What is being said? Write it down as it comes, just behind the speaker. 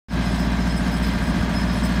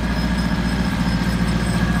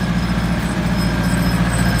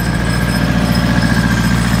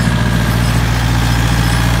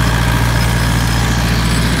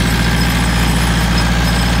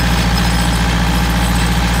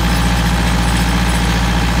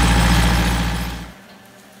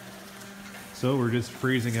though, we're just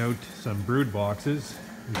freezing out some brood boxes.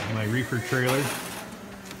 This is my reefer trailer.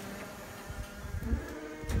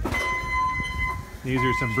 These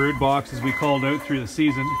are some brood boxes we called out through the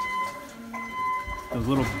season. Those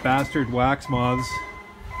little bastard wax moths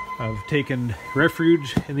have taken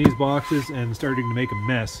refuge in these boxes and starting to make a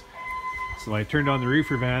mess. So I turned on the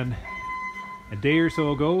reefer van a day or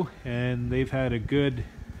so ago, and they've had a good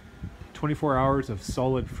 24 hours of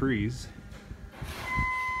solid freeze.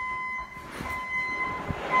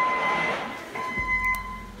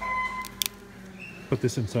 Put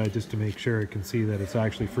this inside just to make sure I can see that it's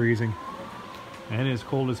actually freezing. And it's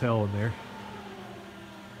cold as hell in there.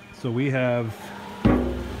 So we have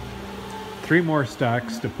 3 more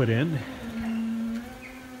stacks to put in.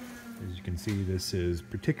 As you can see, this is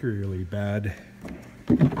particularly bad.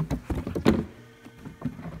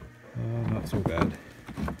 Not so bad.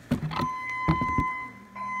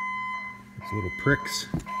 It's little pricks.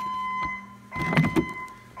 We're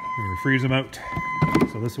gonna freeze them out.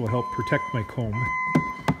 So this will help protect my comb.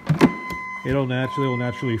 It'll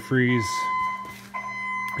naturally freeze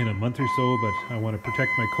in a month or so, but I want to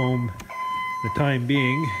protect my comb the time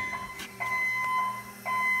being.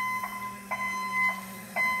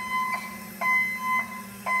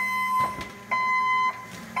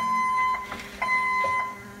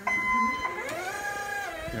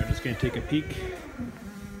 Here, I'm just going to take a peek.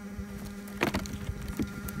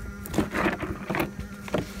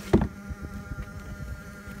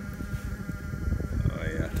 Oh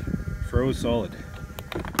yeah, froze solid.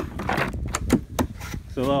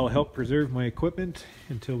 So that'll help preserve my equipment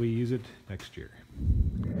until we use it next year.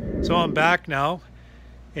 So I'm back now.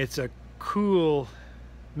 It's a cool,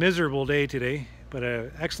 miserable day today, but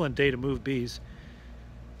an excellent day to move bees.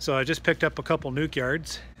 So I just picked up a couple nuke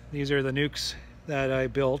yards. These are the nukes that I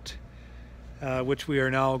built, which we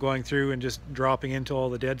are now going through and just dropping into all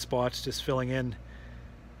the dead spots, just filling in,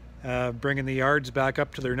 bringing the yards back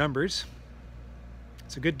up to their numbers.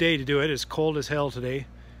 It's a good day to do it. It's cold as hell today.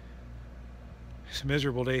 It's a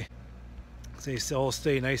miserable day. They all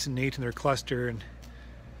stay nice and neat in their cluster, and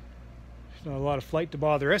there's not a lot of flight to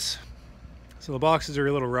bother us. So the boxes are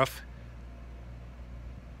a little rough.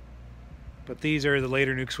 But these are the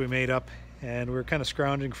later nukes we made up, and we're kind of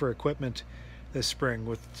scrounging for equipment this spring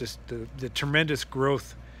with just the tremendous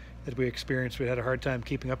growth that we experienced. We had a hard time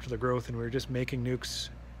keeping up to the growth, and we were just making nukes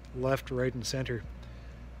left, right, and center.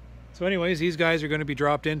 So anyways, these guys are going to be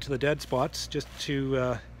dropped into the dead spots just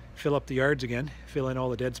to fill up the yards again, fill in all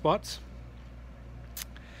the dead spots.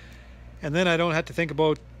 And then I don't have to think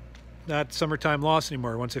about that summertime loss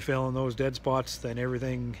anymore. Once I fill in those dead spots, then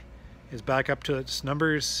everything is back up to its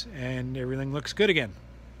numbers and everything looks good again.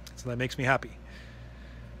 So that makes me happy.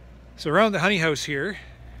 So around the honey house here,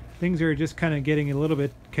 things are just kind of getting a little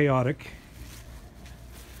bit chaotic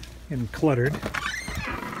and cluttered.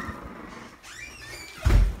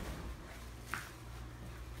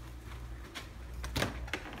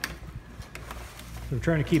 We're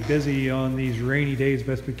trying to keep busy on these rainy days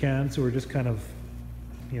best we can, so we're just kind of,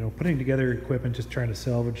 putting together equipment, just trying to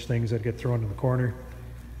salvage things that get thrown in the corner.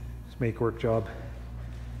 Just make work job.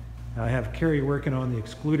 I have Carrie working on the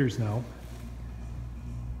excluders now.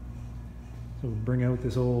 So we'll bring out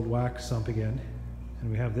this old wax sump again, and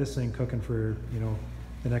we have this thing cooking for,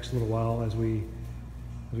 the next little while as we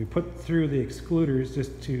put through the excluders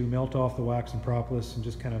just to melt off the wax and propolis, and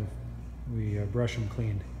just kind of, we brush them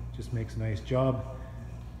clean. Just makes a nice job.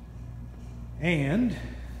 And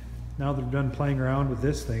now that we're done playing around with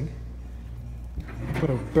this thing,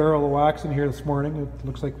 put a barrel of wax in here this morning. It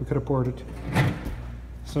looks like we could have poured it.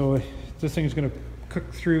 So this thing is going to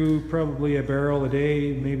cook through probably a barrel a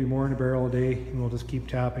day, maybe more than a barrel a day, and we'll just keep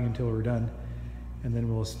tapping until we're done. And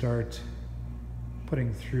then we'll start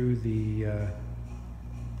putting through the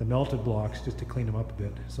melted blocks just to clean them up a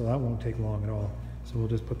bit. So that won't take long at all. So we'll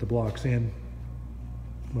just put the blocks in.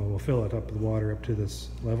 Well, we'll fill it up with water up to this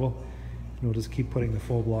level, and we'll just keep putting the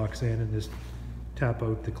full blocks in and just tap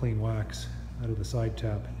out the clean wax out of the side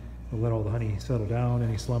tap. We'll let all the honey settle down.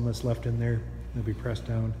 Any slum that's left in there will be pressed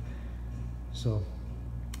down. So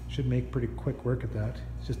should make pretty quick work at that.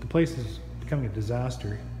 It's just the place is becoming a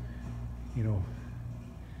disaster,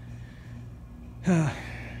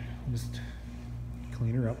 Just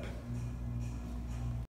clean her up.